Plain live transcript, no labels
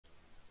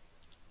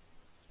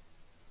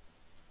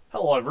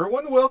Hello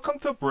everyone, welcome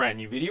to a brand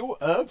new video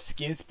of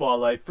Skin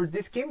Spotlight. For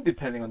this game,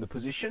 depending on the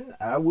position,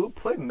 I will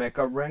play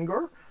Mecha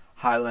Rengar,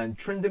 Highland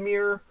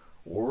Tryndamere,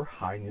 or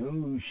High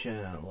Noon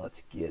Lucian.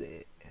 Let's get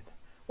it.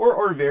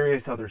 Or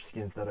various other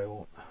skins that I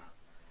won't.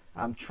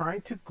 I'm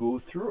trying to go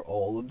through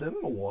all of them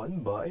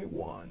one by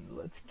one.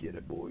 Let's get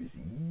it, boys.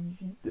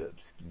 Easy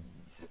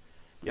dubskis.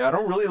 Yeah, I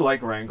don't really like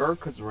Rengar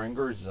because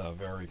Rengar is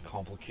very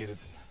complicated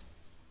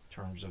in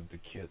terms of the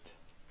kit.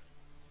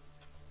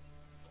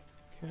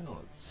 Okay,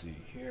 let's see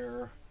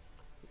here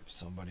if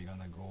somebody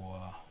gonna go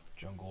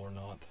jungle or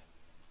not.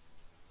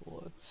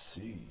 Let's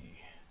see.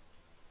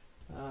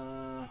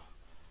 I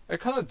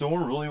kind of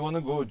don't really want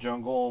to go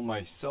jungle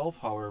myself.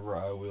 However,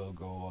 I will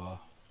go.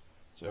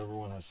 So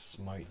everyone has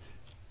smite.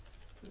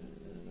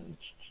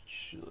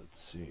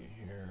 Let's see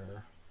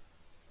here.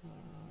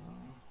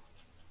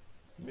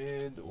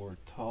 Mid or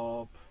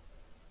top?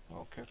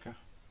 Okay.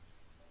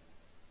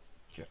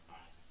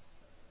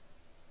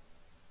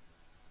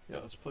 Yeah,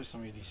 let's play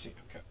some ADC.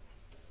 Okay.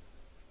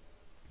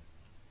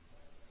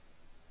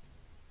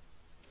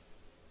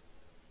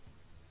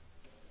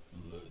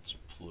 Let's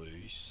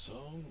play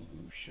some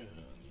Lucian.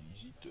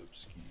 Easy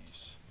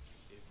dubskis.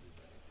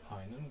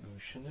 Heinen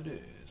Lucian it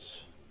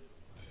is.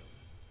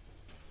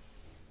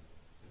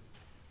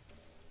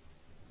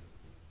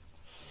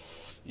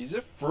 Is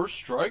it first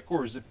strike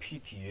or is it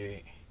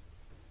PTA?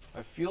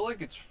 I feel like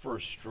it's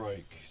first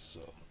strike, so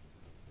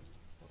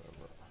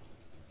whatever.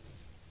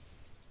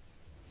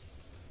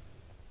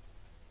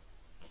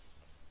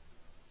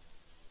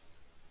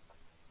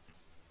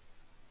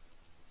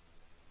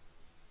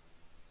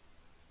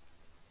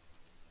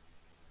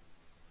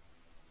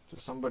 So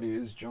somebody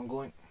is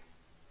jungling,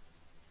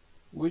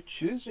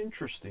 which is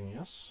interesting,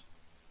 yes.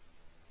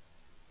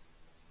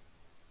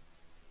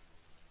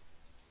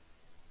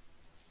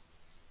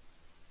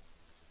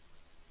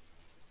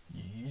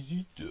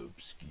 Easy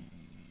dubskis.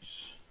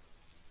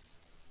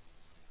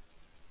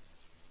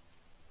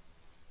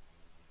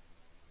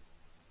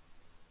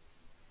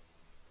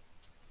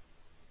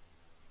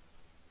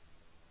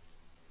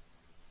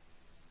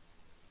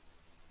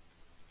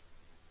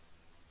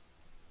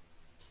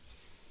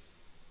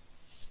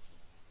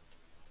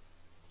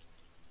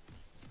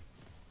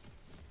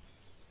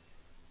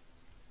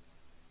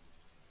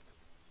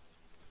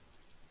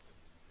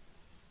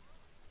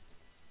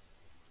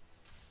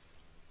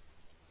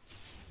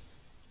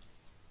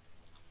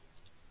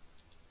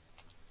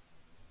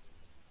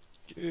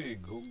 Okay,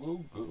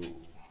 go.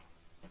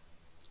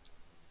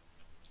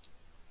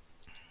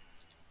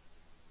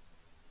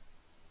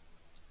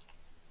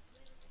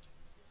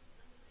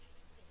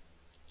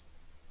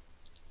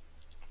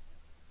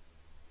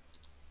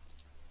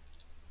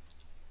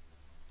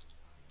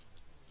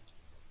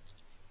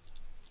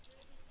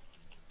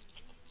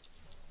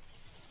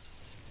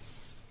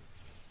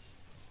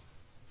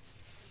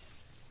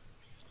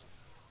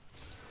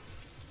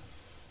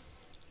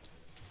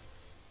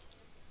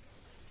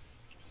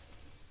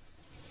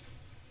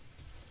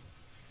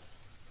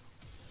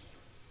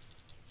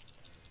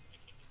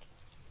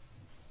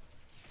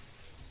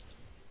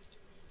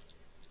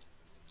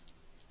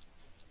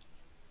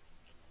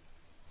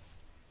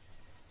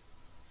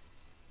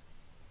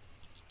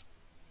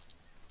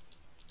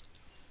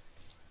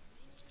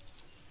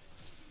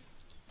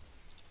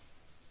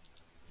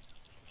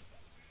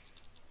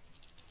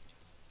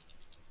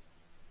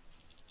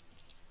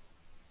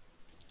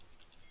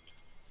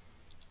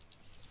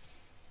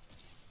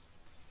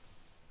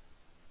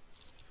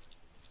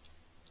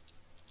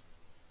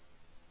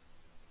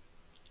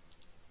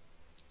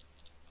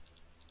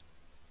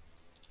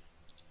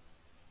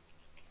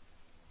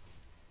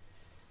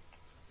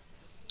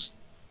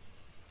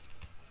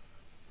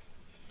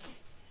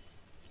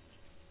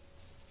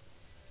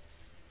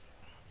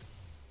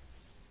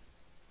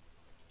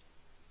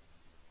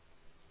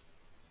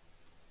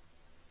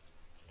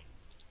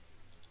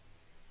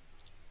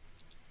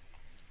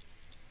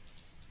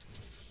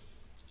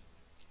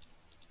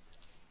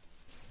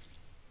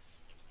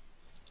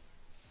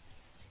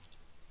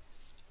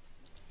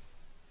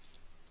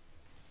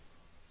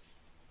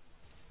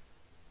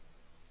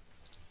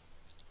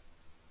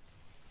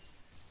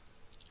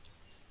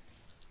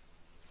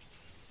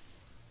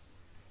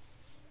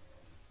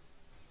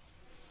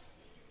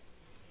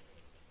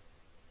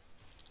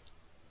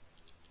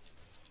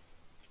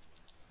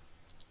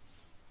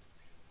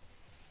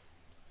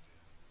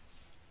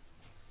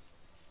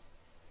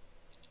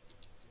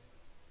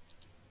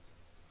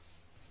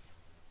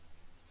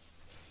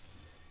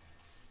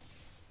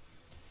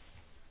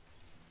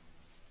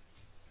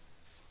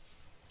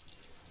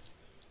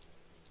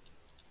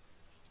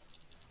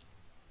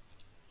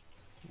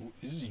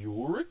 Is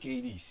Yorick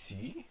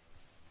ADC?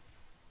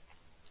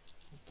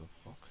 What the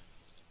fuck?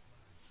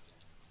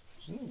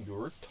 Isn't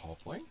Yorick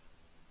top lane?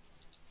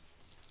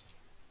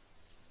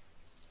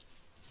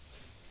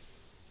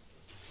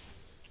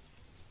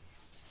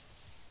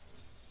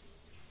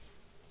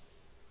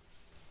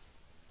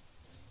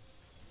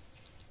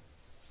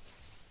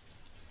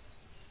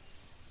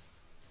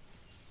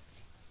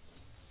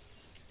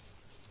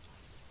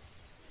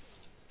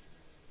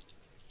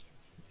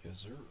 Yes,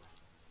 sir.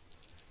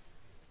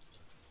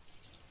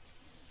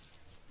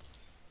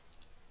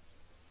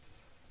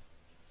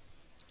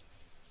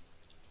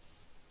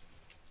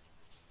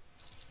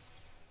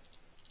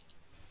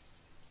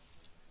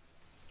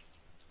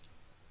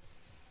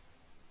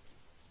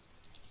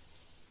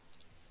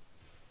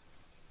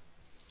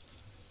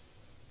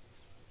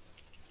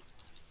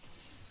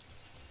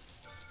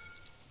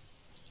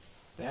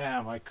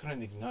 Damn, I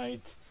couldn't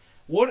ignite.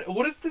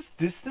 What is this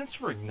distance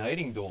for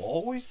igniting though?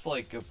 Always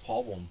like a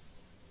problem.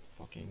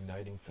 Fucking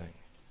igniting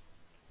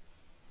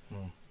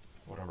thing.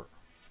 Whatever.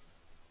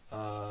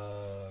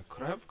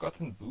 Could I have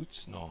gotten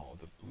boots? No,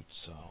 the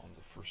boots on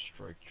the first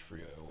strike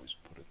tree. I always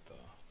put it.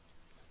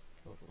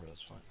 Whatever,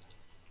 that's fine.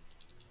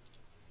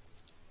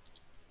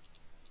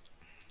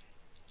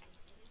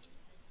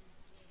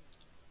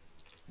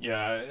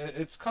 Yeah,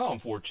 it's kind of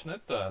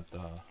unfortunate that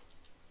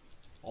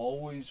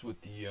always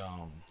with the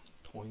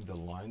towing the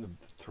line of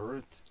the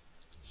turret,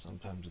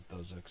 sometimes it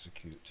does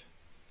execute.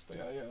 But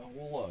yeah,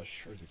 we'll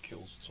share the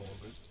kills. It's all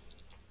good.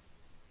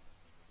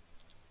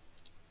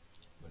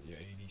 But yeah,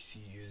 ADC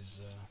is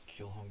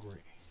kill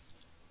hungry,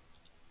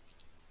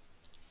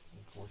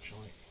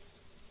 unfortunately.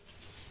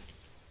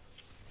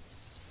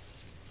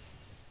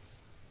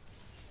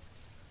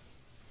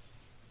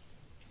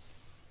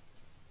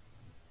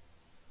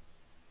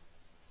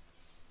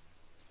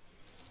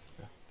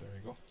 Yeah, there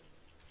you go.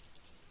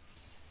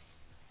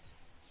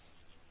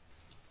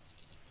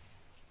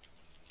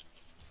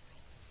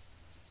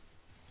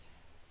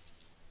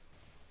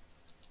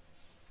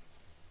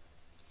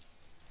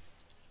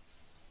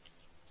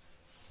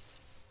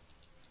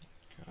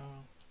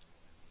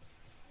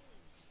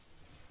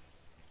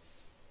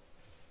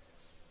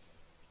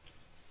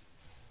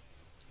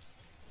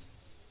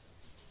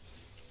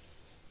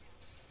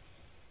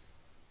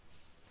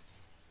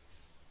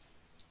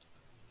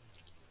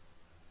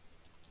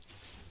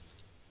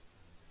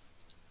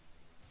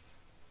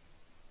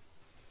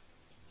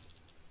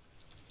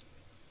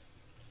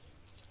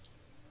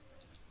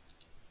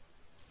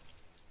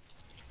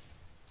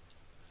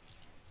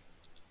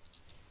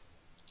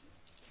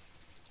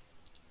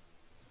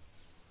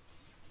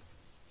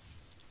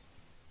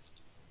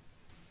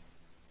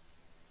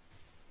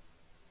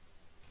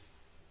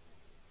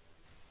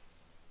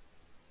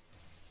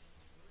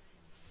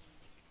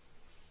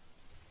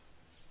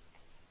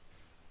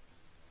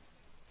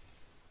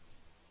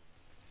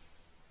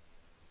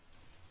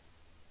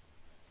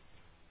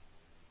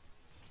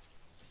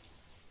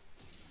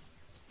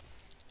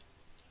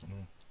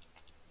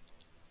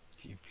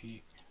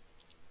 TP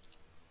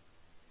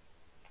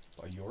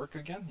by York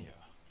again? Yeah.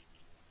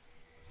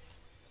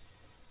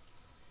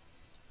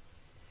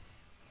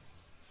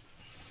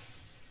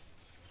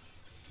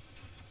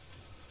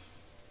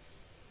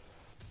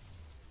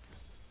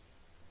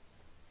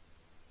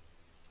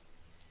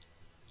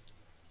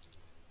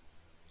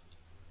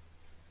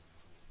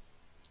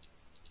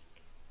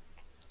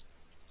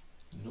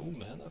 No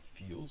mana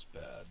feels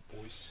bad,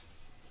 boys.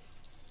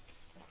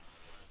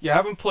 Yeah, I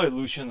haven't played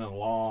Lucian in a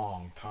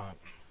long time.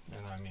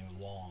 And I mean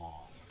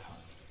long time.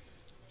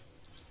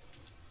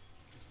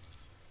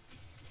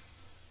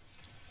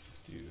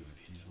 Dude,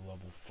 he's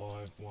level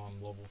 5, while I'm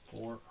level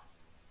 4.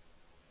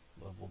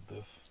 Level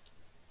diff.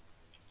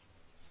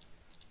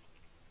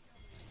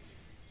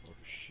 Or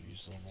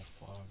she's level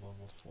 5,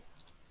 level 4.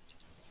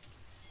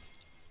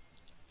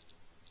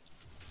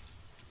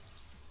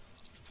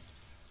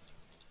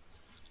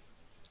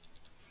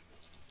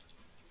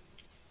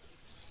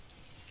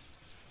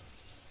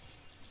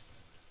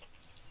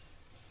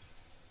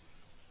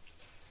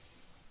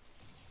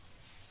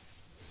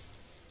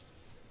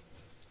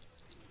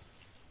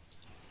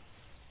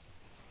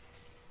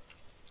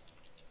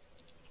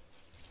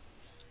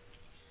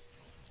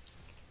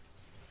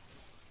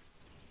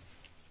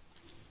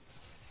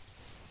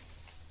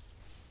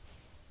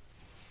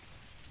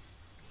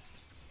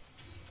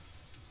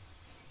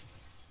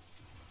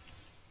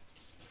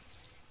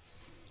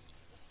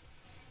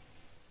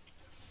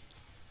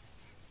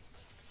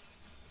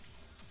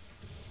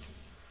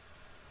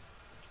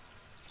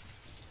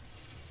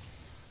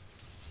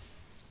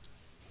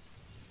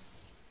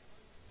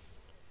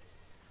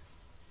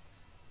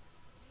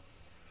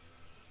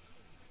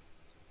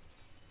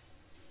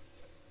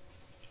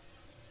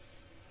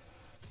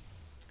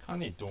 I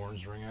need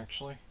Dorn's ring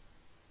actually.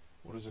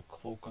 What is a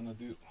cloak gonna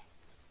do?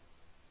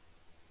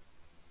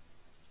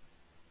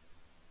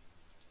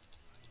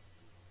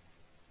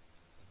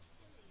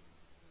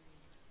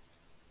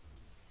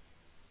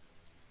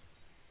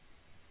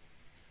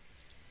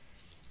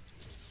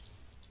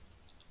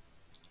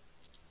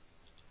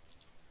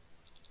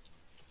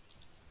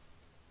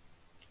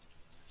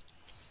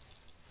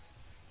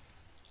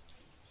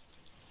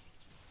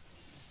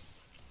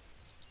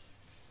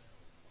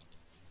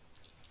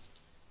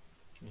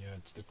 Yeah,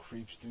 it's the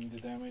creeps doing the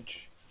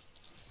damage.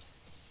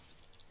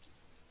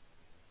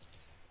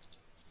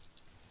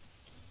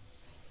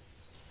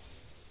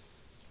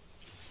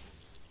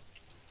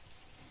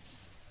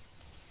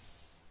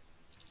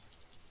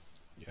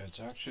 Yeah, it's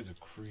actually the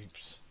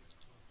creeps.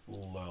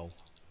 Lol.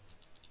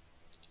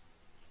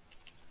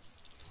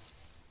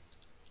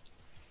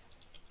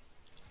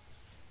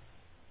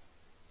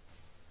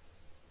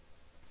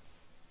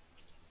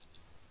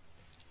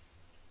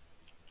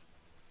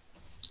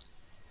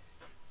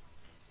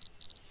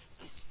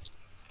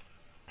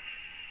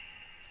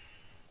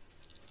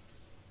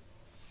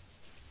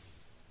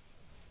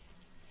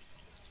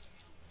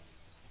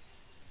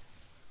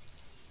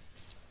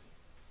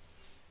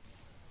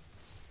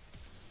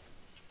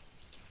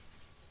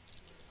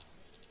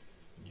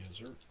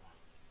 sir.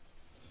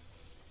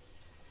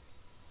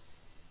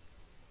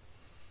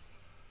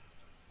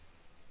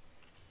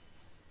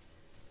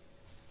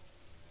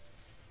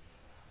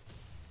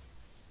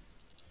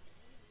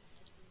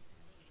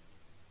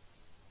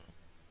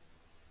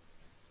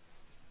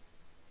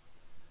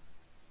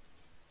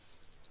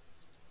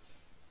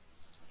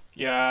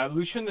 Yeah,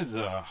 Lucian is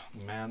a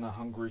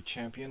mana-hungry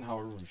champion.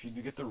 However, if you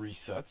do get the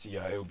resets,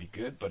 yeah, it'll be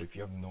good. But if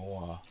you have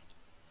no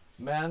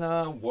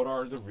mana, what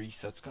are the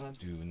resets gonna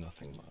do?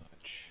 Nothing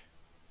much.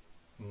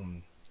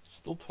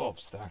 Still 12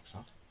 stacks,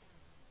 huh?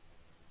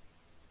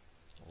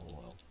 Oh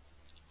well.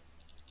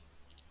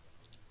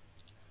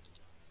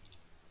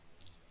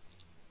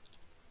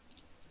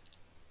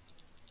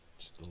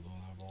 Still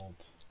don't have ult.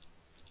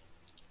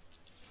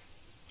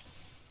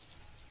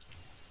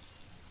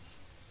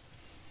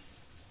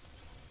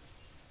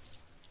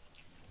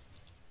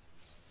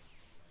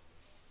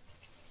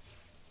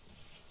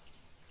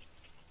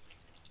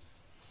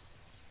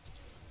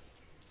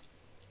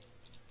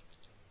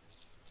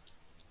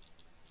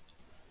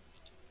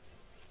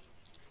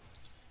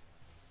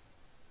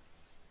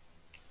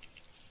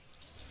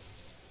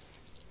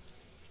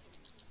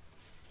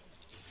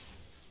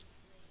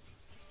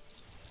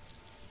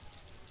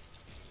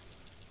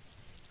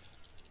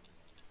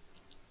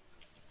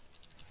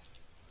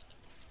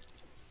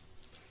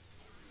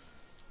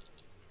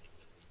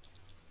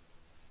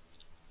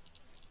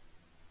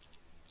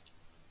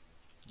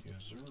 Yes,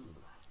 sir.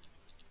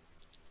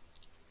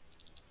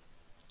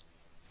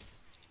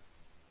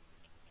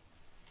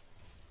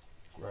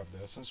 Grab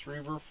the Essence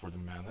Reaver for the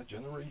mana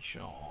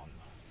generation.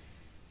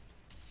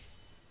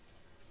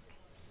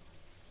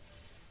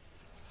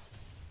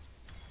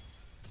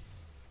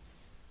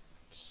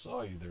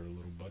 Saw you there,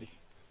 little buddy.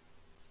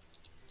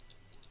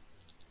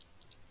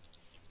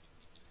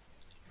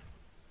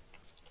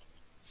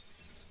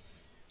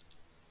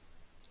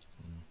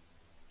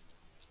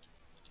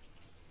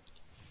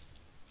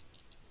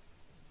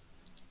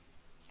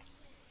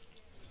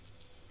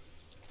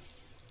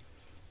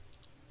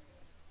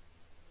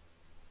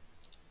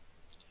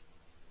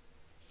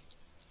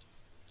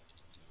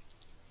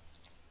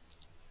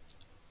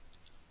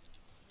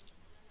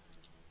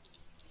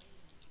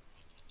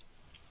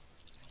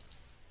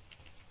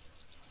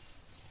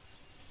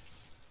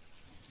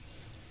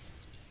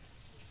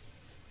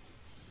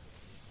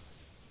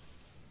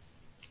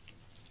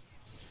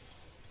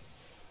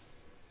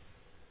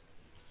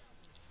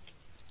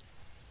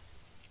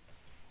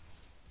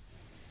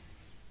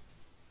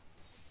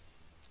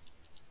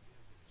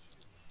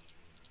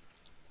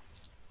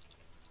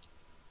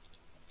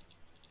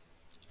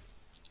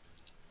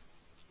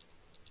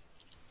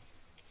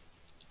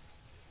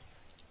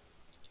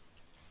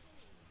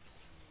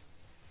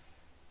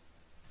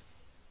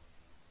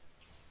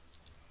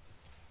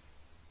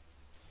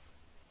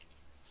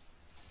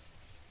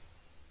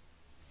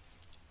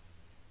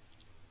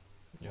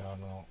 Yeah,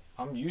 no.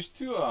 I'm used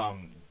to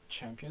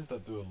champions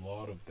that do a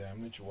lot of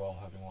damage while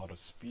having a lot of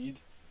speed.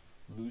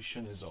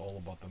 Lucian is all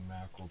about the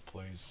macro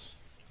plays.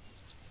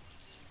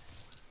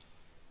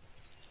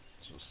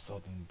 So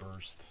sudden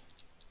burst,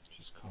 which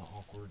is kind of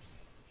awkward.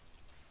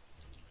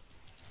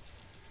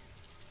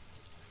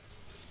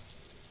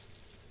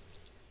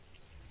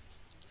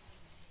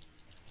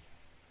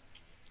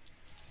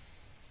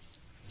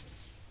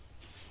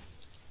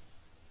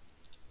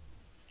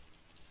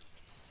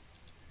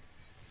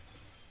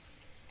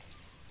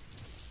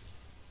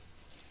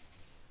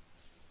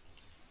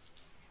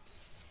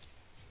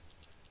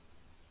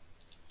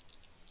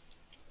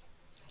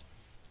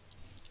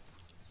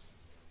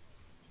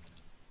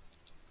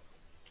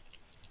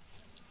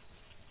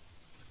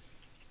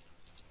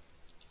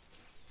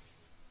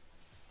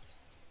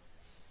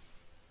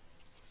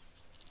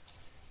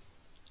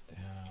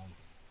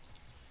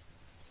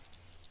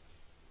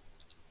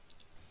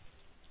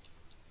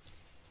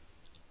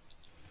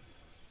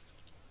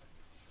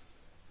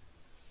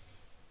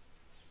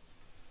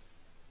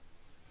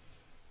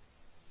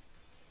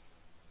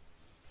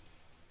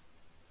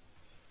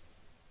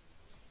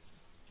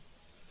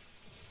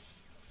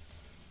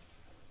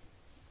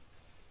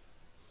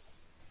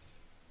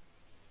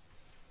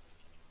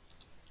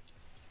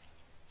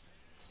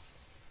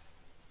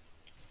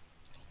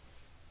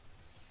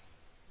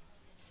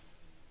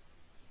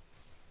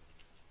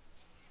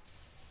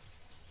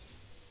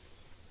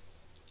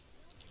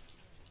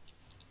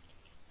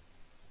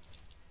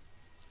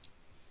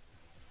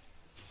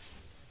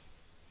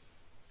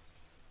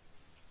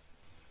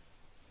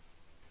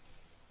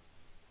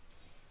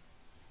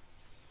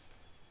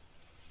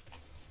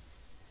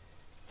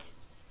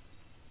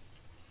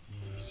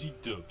 Easy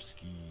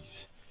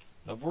dubskis.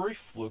 Now,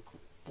 Flick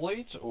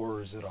Blades,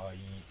 or is it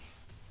IE?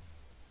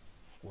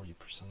 40%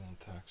 on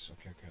attacks.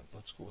 Okay,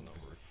 let's go with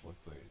Navori Flick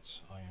Blades.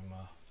 I am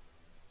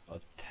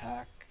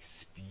attack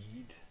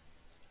speed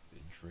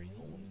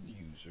adrenaline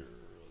user.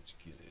 Let's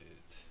get it.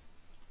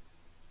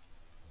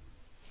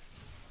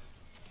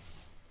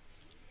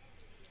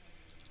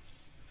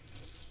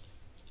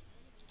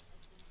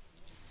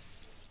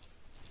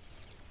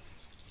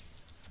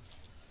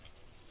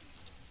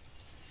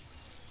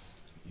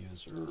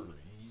 sir.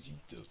 Easy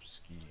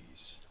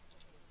dubskis.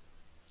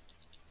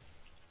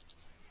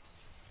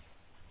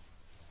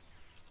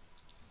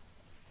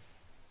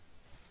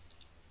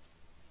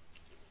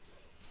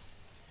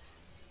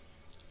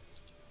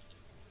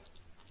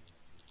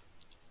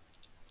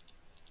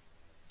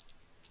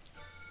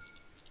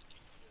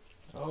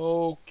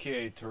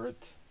 Okay,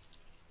 turret.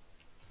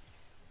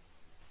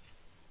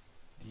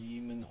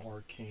 Demon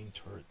arcane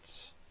turrets.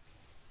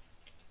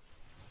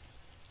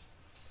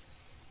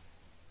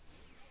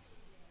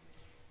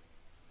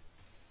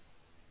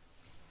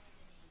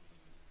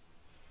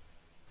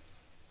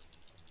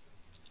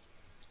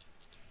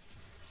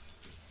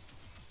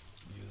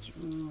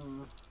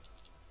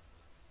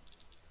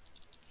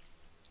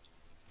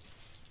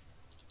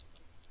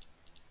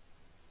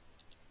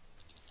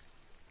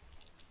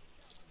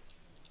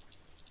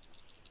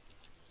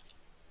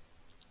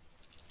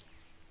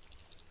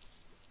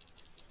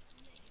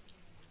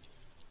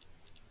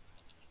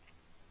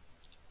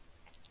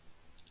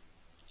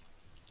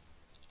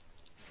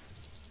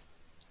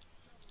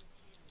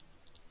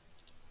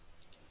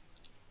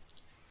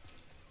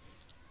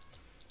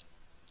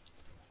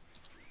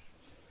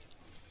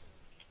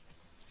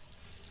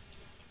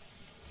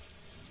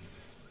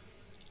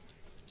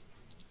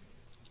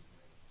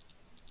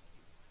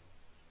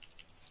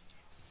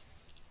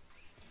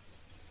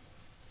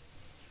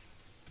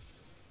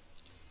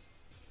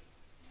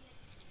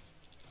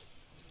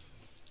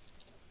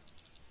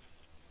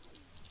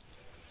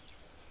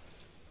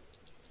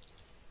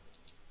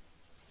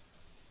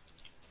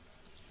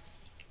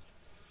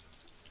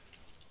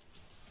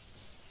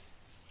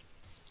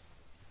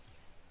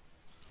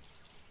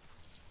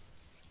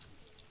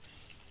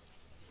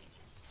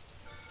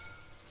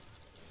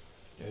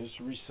 Yes, yeah, just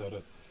reset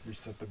it.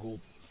 Reset the gold.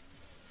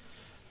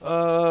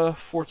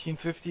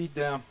 1450,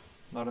 damn,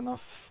 not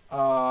enough.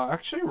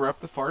 Actually,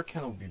 rapid fire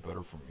cannon would be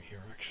better for me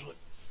here, actually.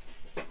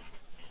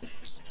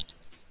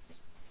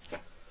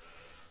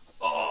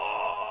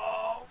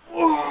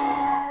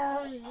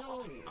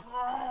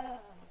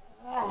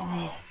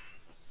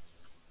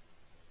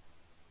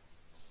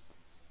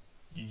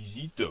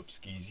 Easy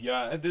dubskis.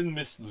 Yeah, I didn't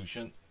miss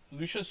Lucian.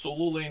 Lucian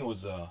solo lane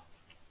was a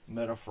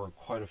meta for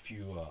quite a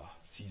few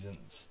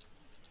seasons.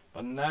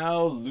 But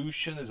now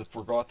Lucian is a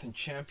forgotten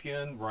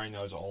champion. Right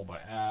now it's all by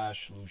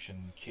Ashe,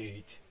 Lucian,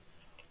 Kate.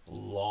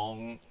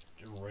 Long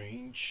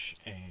range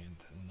and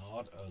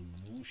not a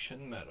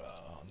Lucian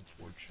meta,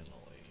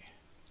 unfortunately.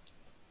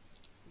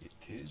 It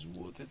is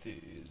what it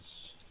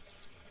is.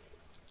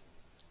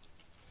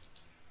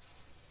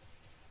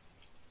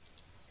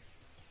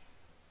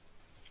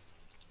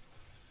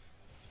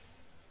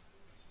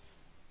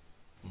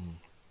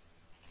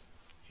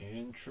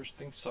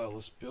 Interesting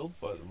Silas build,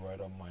 but right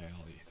up my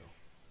alley though.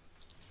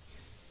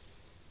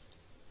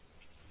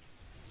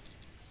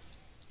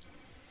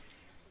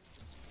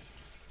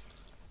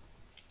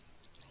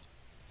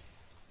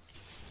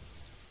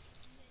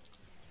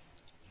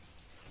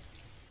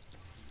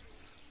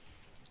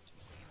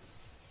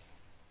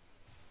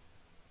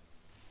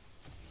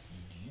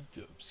 Easy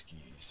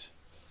dubskis.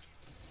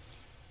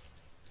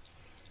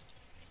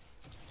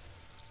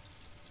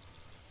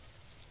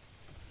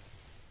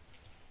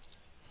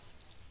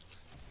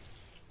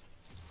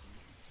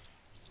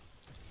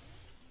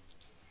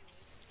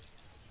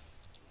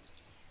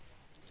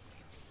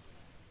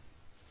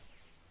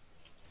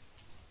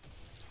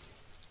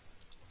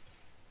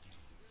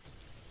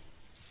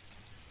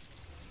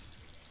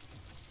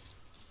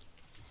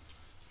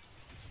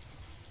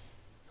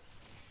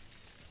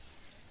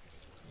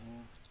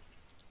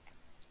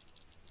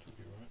 Took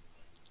it right.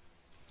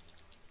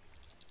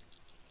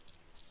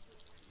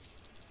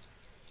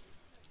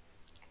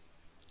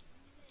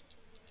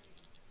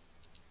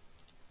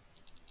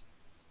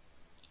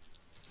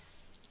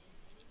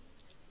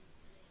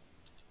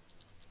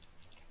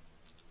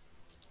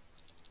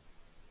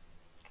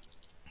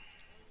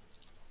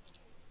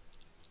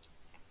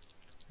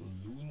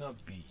 Luna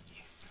B.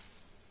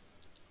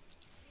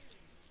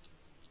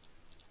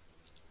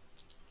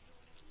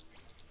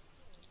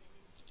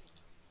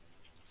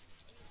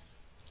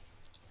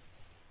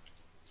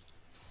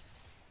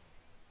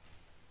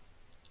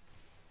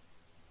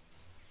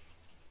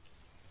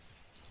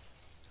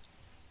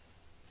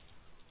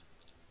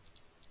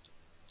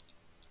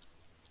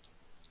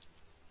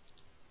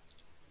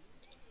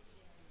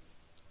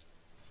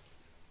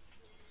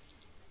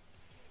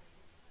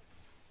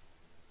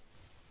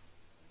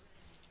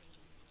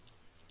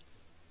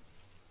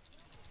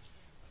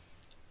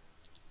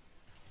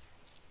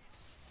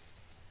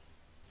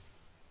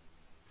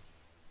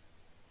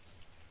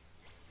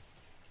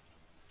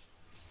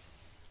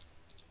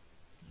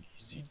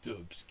 Easy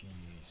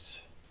dubskis.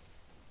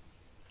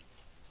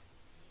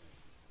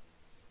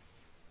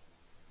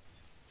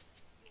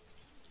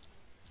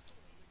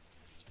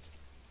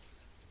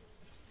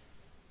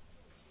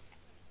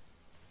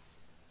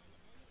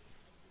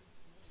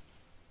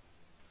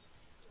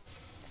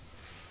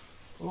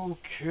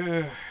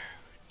 Okay.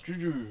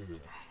 GG.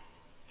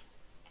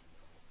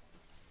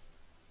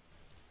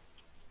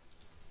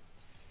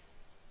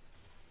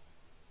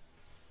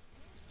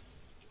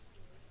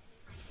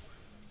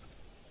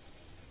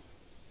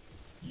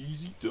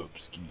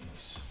 Dubskis.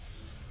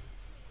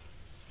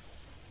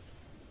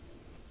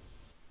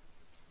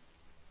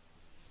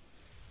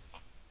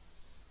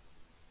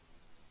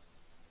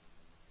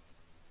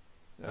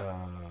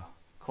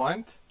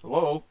 Client?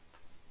 Hello?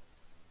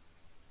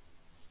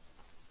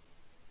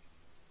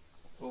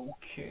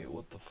 Okay,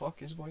 what the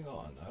fuck is going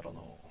on? I don't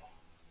know.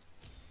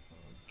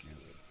 I'll give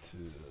it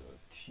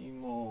to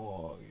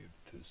Timo, I'll give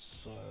it to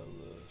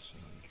Silas,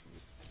 and I'll give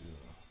it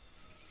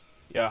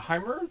to... Yeah,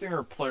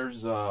 Heimerdinger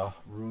players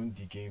ruined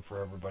the game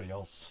for everybody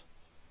else.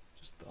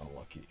 Just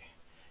unlucky.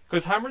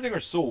 Because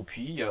Heimerdinger's so OP,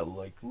 yeah,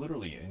 like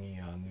literally any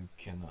noob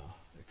can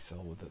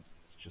excel with it.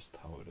 It's just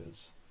how it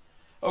is.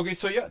 Okay,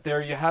 so yeah,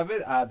 there you have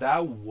it.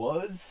 That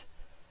was,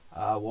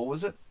 what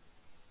was it?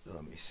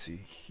 Let me see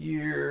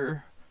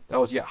here. That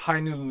was, yeah, High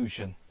Noon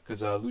Lucian.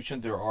 Because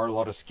Lucian, there are a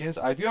lot of skins.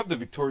 I do have the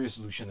Victorious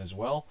Lucian as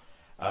well,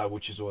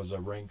 which was a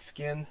ranked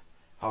skin.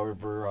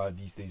 However,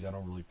 these days I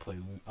don't really play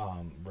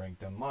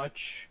ranked that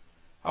much.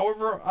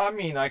 However, I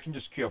mean, I can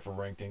just queue up for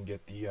ranked and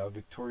get the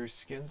Victorious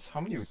skins. How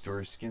many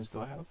Victorious skins do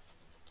I have?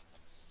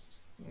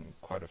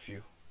 Quite a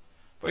few.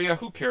 But yeah,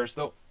 who cares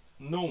though?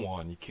 No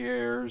one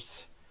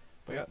cares.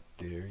 But yeah,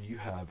 there you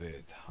have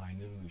it. High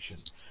Noon Lucian.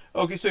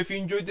 Okay, so if you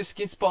enjoyed this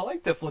skin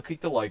spotlight, definitely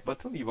click the like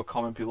button, leave a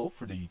comment below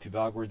for the YouTube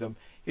algorithm,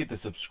 hit the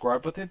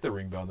subscribe button, hit the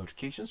ring bell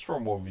notifications for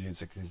more videos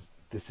like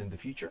this in the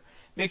future.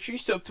 Make sure you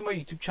sub to my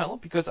YouTube channel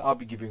because I'll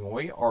be giving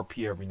away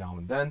RP every now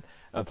and then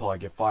until I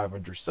get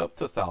 500 subs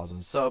to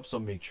 1,000 subs, so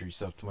make sure you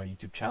sub to my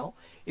YouTube channel.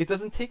 It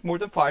doesn't take more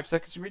than 5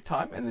 seconds of your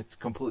time and it's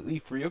completely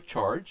free of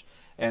charge.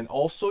 And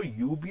also,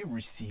 you'll be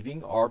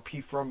receiving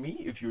RP from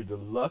me if you're the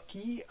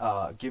lucky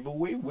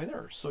giveaway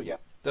winner. So yeah,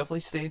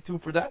 definitely stay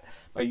tuned for that.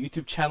 My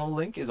YouTube channel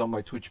link is on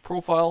my Twitch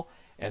profile.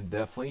 And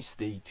definitely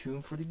stay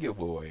tuned for the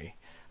giveaway.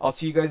 I'll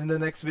see you guys in the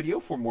next video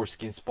for more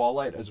Skin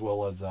Spotlight as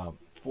well as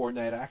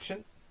Fortnite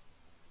action.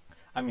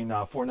 I mean,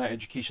 Fortnite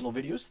educational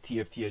videos,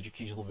 TFT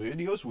educational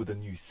videos with a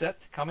new set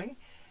coming.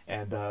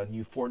 And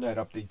new Fortnite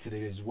update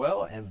today as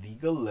well. And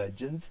League of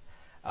Legends,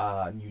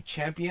 new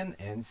champion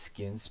and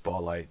Skin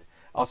Spotlight.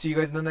 I'll see you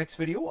guys in the next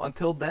video.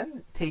 Until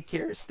then, take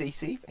care, stay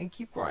safe, and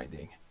keep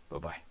grinding.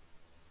 Bye-bye.